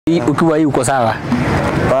Ukiwa hii uko sawa?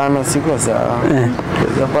 Bana siko sawa.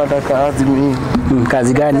 Napata kazi mimi.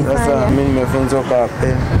 Kazi gani? Sasa mimi nimefunzwa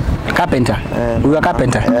carpenter. Uwe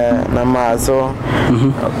carpenter? Na maso.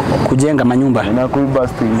 Kujenga manyumba. Na kuiba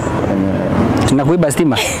stima. Tunakuiba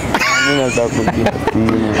stima? Mimi nataka kuiba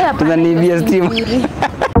stima. Tunaniibia stima.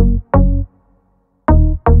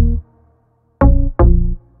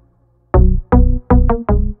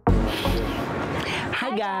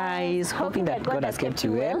 Guys, hoping that God has kept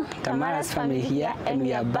you well. Tamara's family here and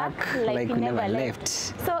we are back like we never left.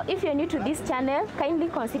 So if you're new to this channel, kindly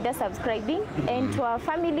consider subscribing. And to our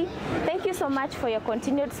family, thank you so much for your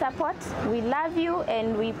continued support. We love you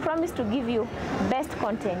and we promise to give you best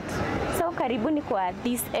content. So karibuni kwa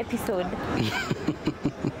this episode.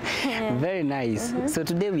 Very nice. So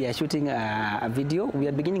today we are shooting a video. We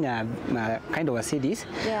are beginning a kind of a series.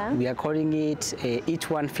 Yeah. We are calling it Each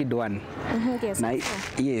One Feed One. Yes.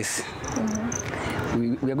 Yes.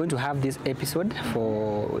 We are going to have this episode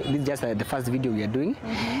for this is just the first video we are doing,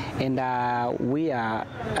 and we are,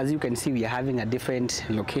 as you can see, we are having a different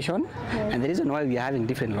location. Yes. And the reason why we are having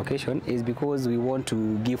different location is because we want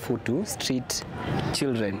to give food to street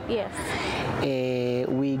children. Yes.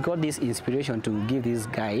 We got this inspiration to give these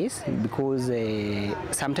guys because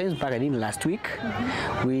sometimes back, I think last week,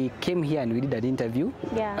 we came here and we did an interview,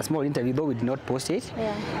 a small interview, though we did not post it.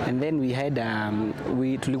 And then we had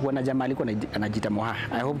tulikuwa na jamaa alikuwa anajita Moha.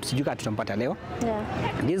 I hope sijui kama tutampata leo.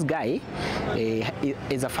 This guy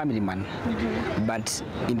is a family man, but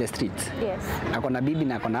in the streets. Yes. Akona bibi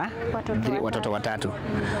na akona watoto watatu.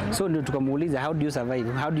 So ndio tukamuuliza, how do you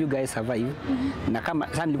survive? How do you guys survive? Na kama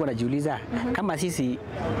sasa nilikuwa najiuliza kama sisi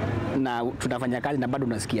na tunafanya kazi na bado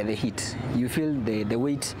unasikia the heat, you feel the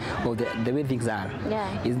weight of the way things are.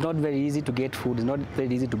 It's not very easy to get food, it's not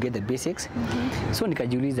very easy to get the basics. So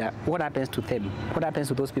nikajiuliza, what happens to them? What happens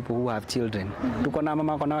to those people who have children? Tuko na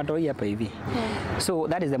mama kona watoi hapa hivi. So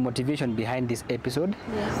that is the motivation behind this episode.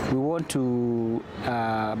 We want to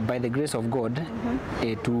by the grace of God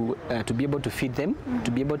to be able to feed them,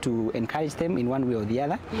 to be able to encourage them in one way or the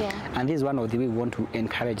other. And this is one of the way we want to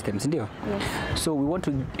encourage them. So we want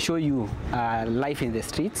to show you life in the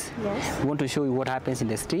streets. We want to show you what happens in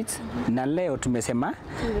the streets. Na leo tumesema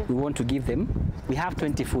we want to give them, we have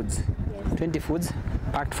 20 foods. 20 foods,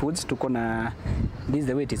 packed foods. Tukona, this is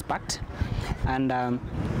the way it is packed. And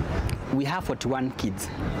we have 41 kids,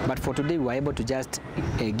 but for today we were able to just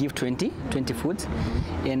give 20 foods.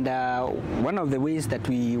 And one of the ways that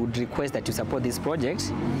we would request that you support this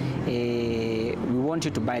project, we want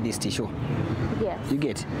you to buy this t-shirt. Yes. You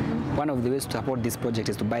get? One of the ways to support this project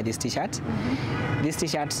is to buy this t-shirt. This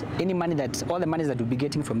t-shirt, any money that, all the money that we'll be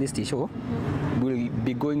getting from this t-shirt will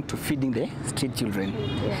be going to feeding the street children.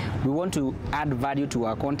 We want to add value to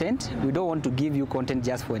our content. We don't want to give you content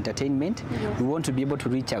just for entertainment. We want to be able to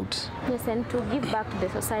reach out. Yes, and to give back to the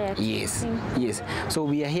society. Yes, yes. So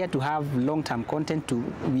we are here to have long-term content.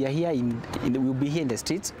 We are here we'll be here in the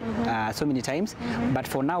streets so many times, but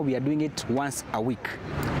for now we are doing it once a week.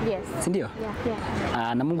 Yes. Sindio?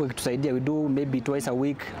 Na Mungu akitusaidia, we do maybe twice a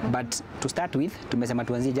week, but to start with, tumesema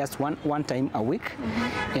tuanzie just one time a week.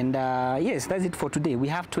 And yes, that's it for today. We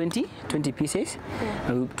have 20 pieces,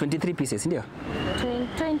 23 pieces, sindio?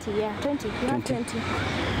 20, yeah, 20. We have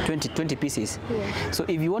 20 pieces. So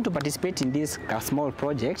if you want to participate in this small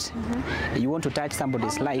project, you want to touch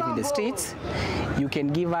somebody's life in the streets, you can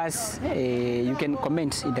give us, you can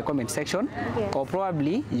comment in the comment section, or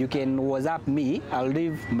probably you can WhatsApp me. I'll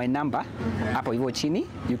leave my number hapo hivyo chini.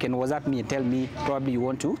 You can WhatsApp me and tell me probably you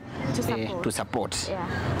want to support.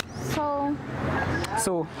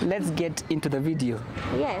 So let's get into the video.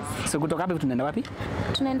 Yes. So kutoka hapa tunaenda wapi?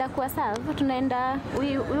 Tunaenda kwa serve. Tunaenda,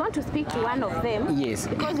 we want to speak to one of them. Yes.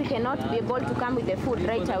 Because we cannot be able to come with the food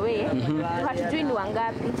right away. Hatujui ni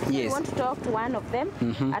wangapi. Yes. We want to talk to one of them.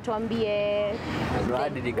 Atuambie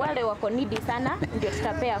wale wako needy sana ndio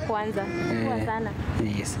tutapea kwanza. Kwa sana.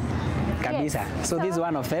 Yes. Kabisa. Yes. So this is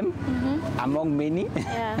one of them among many.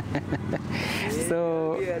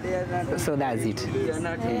 So that's it.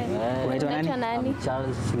 Unaitwa nani?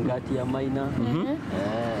 Charles Ngati ya Maina.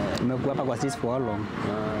 Umekuwa hapa kwa sisi for how long?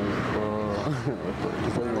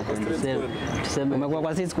 Umekuwa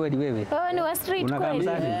kwa sisi kweli wewe? Wewe ni wa street kweli? Unakaa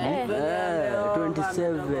msafi?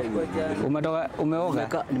 27.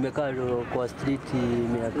 Umeoga? Nimekaa kwa street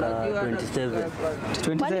miaka 27.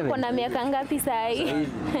 27? Uko na miaka ngapi sasa hivi?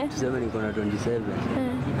 Tuseme niko na 27.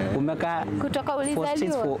 Umekaa kutoka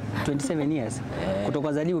ulizaliwa for 27 years. Kutoka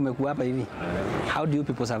uzaliwa umekuwa hapa hivi. How do you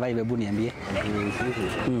people survive? Hebu niambie.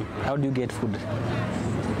 How do you get food?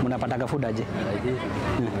 Mnapata food aje?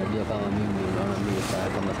 Unajua kama mimi unaona mimi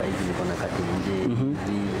kama sasa hivi niko na katenje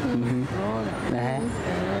hivi. Unaona?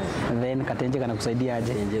 Then katenje kanakusaidia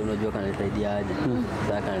aje? Katenje unajua kanisaidia aje?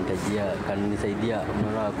 Sasa kanisaidia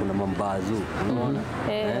unaona kuna mambazu, unaona?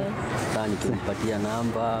 Sasa nikimpatia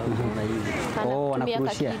namba unaona hivi.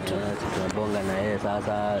 Wanakurushia. Tunabonga na yeye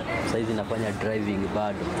sasa hivi nafanya driving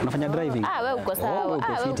bado. Unafanya driving? Wewe uko sawa. Wewe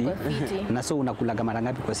uko fiti. Na so unakula mara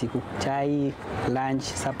ngapi kwa siku? Chai, lunch,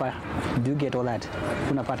 supper, do you get all that?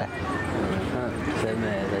 Unapata? Sema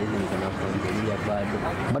hivi niko na familia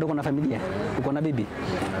bado. Bado uko na familia? Uko na bibi?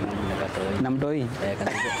 Na mtoi?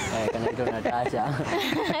 Kanaitwa Nataka.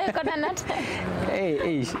 Kuna Nataka.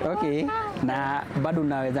 Okay. Na bado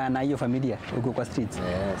unaweza na hiyo familia uko kwa streets?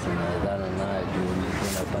 Sinawezana nayo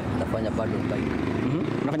juu nafanya bado bike.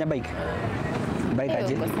 Unafanya bike? Bike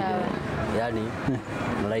aje? Yani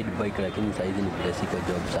ride bike lakini saa hizi ni vile siko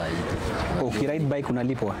job saa hizi. Ukiride bike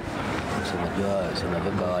unalipwa? Unajua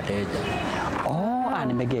unabeba wateja.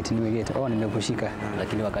 Nimeget. Nimekushika.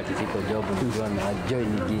 Lakini wakati siko job nilikuwa na join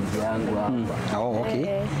gig yangu hapa. Okay.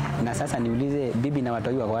 Na sasa niulize bibi na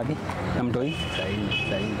watoi wako wapi? Na mtoi? Saa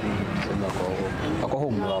hizi sema wako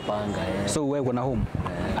home. Wapanga So wewe uko na home?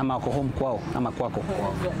 Ama uko home kwao ama kwako?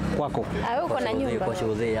 Kwako. Wewe uko na nyumba? Kwa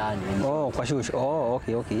shule yani. Kwa shule.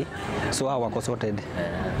 Okay. So hao wako sorted.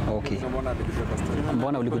 Okay.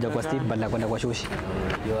 Mbona ulikuja kwa street badala kwenda kwa shule?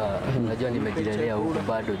 Unajua nimejilelea huko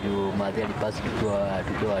bado juu madhi alipasi tukiwa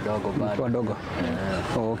wadogo bado. Tukiwa wadogo.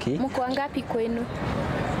 Okay. Mko wangapi kwenu?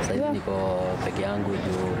 Sasa hivi niko peke yangu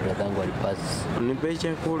juu brother yangu alipasi. Nipe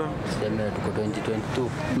chakula. Sema tuko 2022,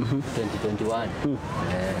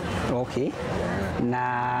 2021. Okay.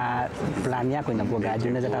 Na plan yako inakuwa aje?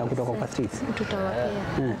 Unaweza taka kutoka kwa streets? Tutawapea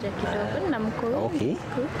kidogo na mko. Okay.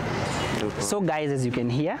 So guys, as you can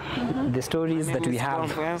hear, the stories that we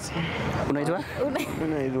have. Unaitwa?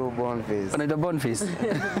 Unaitwa Boniface.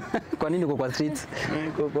 Kwa nini uko kwa streets?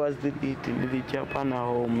 Niko kwa street, nilichapana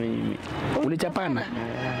home mimi. Ulichapana?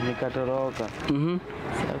 Nikatoroka.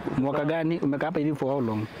 Mwaka gani? Umekaa hapa hivi for how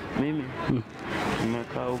long? Mimi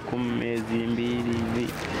nimekaa huko miezi 2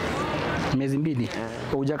 hivi. Miezi 2?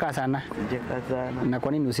 Hujakaa sana? Hujakaa sana. Na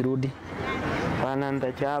kwa nini usirudi? Bana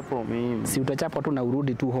nitachapo mimi. Si utachapwa tu na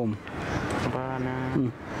urudi tu home? Bana.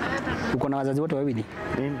 Uko na wazazi wote wawili?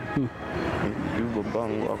 Mimi.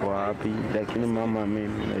 Babangu wako wapi? Lakini mama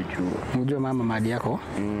mimi najua. Unajua mama mahali yako?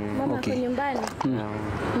 Mama kwa nyumbani?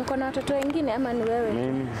 Mko na watoto wengine ama ni wewe?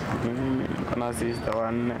 Mimi niko na sister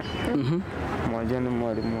wanne. Mmoja ni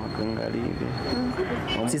mwalimu wa Kangaridi.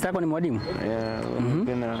 Sister yako ni mwalimu?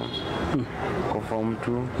 Wengine kwa form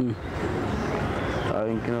 2.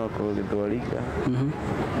 Wengine wako Katolika.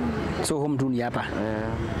 So home tu ni hapa?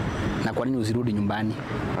 Na kwa nini usirudi nyumbani?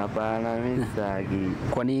 Hapana, mimi sitaki.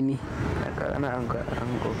 Kwa nini? Nakaa na anko.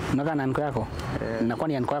 Unakaa na anko yako? Na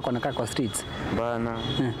kwani anko yako anakaa kwa streets? Bana.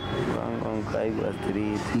 Anko kwa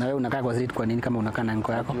street. Na wewe unakaa kwa street kwa nini kama unakaa na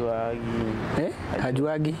anko yako? Hajuagi.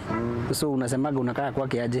 Hajuagi? So unasemaga unakaa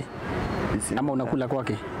kwake aje? Ama unakula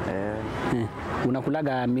kwake?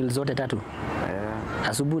 Unakulaga meal zote 3?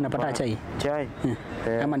 Asubuhi unapata chai? Chai?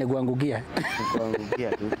 Kama ni kuangukia?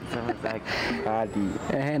 Kuangukia tu. Sema zaki. Hadi.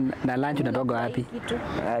 Na lunch unatoka wapi?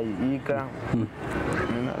 Ika.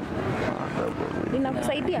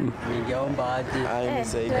 Ninakusaidia? Ningeomba aje.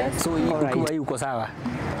 Nisaidia. So ukiwa hii uko sawa?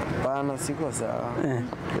 Bana siko sawa.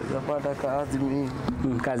 Napata kazi mimi.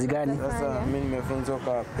 Kazi gani? Sasa mimi nimefunzwa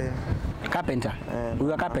carpenter.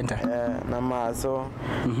 Huyu carpenter? Na maso.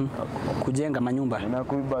 Kujenga manyumba. Na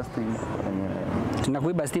kuiba stima.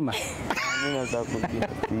 Tunakuiba stima? Mimi nataka kuiba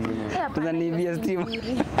stima. Tunaniibia stima.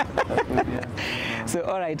 So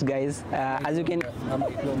all right guys, as you can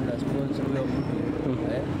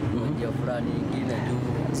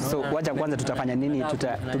so wacha kwanza tutafanya nini?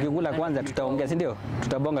 Tukikula kwanza tutaongea, si ndio?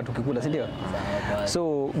 Tutabonga tukikula, si ndio?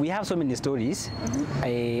 So we have so many stories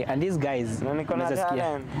and these guys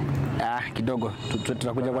unasikia kidogo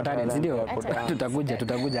tutakuja kwa talent, si ndio?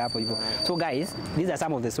 Tutakuja hapo hivyo. So guys, these are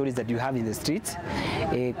some of the stories that you have in the streets.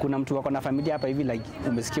 Kuna mtu wako na familia hapa hivi, like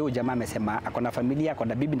umesikia huyu jamaa amesema ako na familia, ako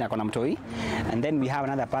na bibi na ako na mtoi. And then we have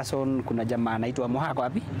another person, kuna jamaa anaitwa Moha. Ako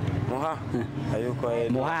wapi? Moha hayuko yeye.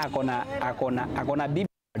 Moha ako na bibi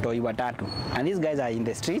na mtoi watatu. And these guys are in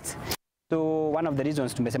the streets. So one of the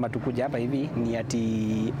reasons tumesema tukuja hapa hivi ni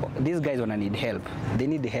ati these guys wanna need help. They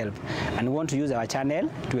need help and we want to use our channel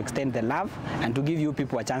to extend the love and to give you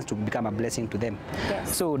people a chance to become a blessing to them.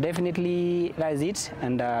 Yes. So definitely that is it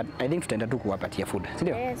and I think tutaenda tu kuwapatia food. Si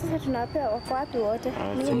ndio? Sasa tunawapea wako wapi wote?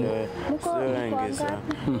 Mko wangapi?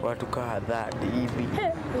 Watu kadhaa hivi.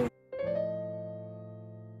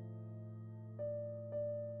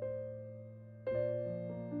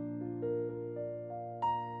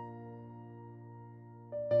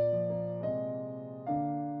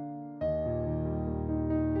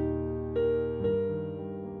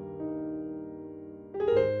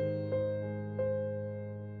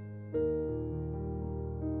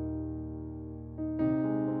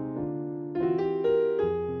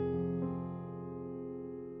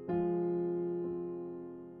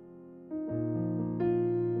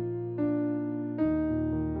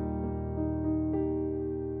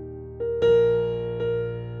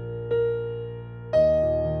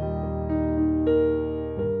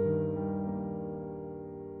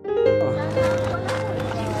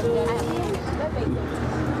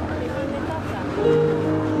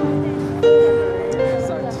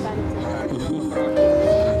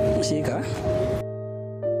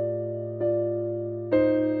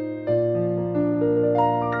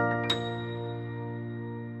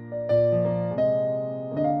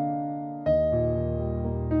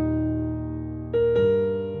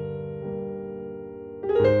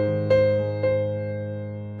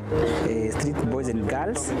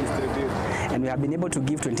 girls and we have been able to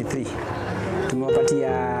give 23.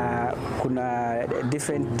 Tumewapatia kuna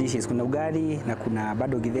different dishes, kuna ugali na kuna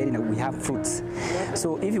bado githeri na we have fruits.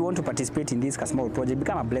 So if you want to participate in this small project,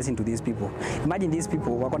 become a blessing to these people. Imagine these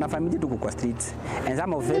people wako na family tuko kwa streets and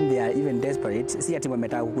some of them they are even desperate. Si ati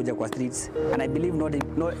wametaka kukuja kwa streets and I believe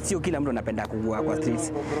sio kila mtu anapenda kuwa kwa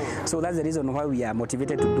streets. So that's the reason why we are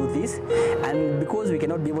motivated to do this, and because we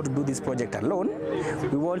cannot be able to do this project alone,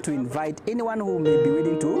 we want to invite anyone who may be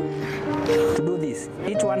willing to do this.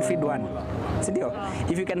 Each one feed one. Sindio?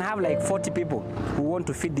 If you can have like 40 people who want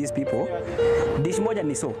to feed these people, dish moja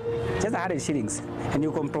ni so, just 100 shillings, and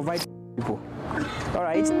you can provide people. All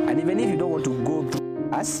right? And even if you don't want to go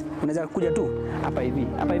to us, unaweza kuja tu hapa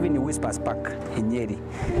hivi ni Whispers Park in Nyeri.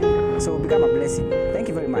 So become a blessing. Thank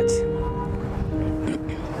you very much.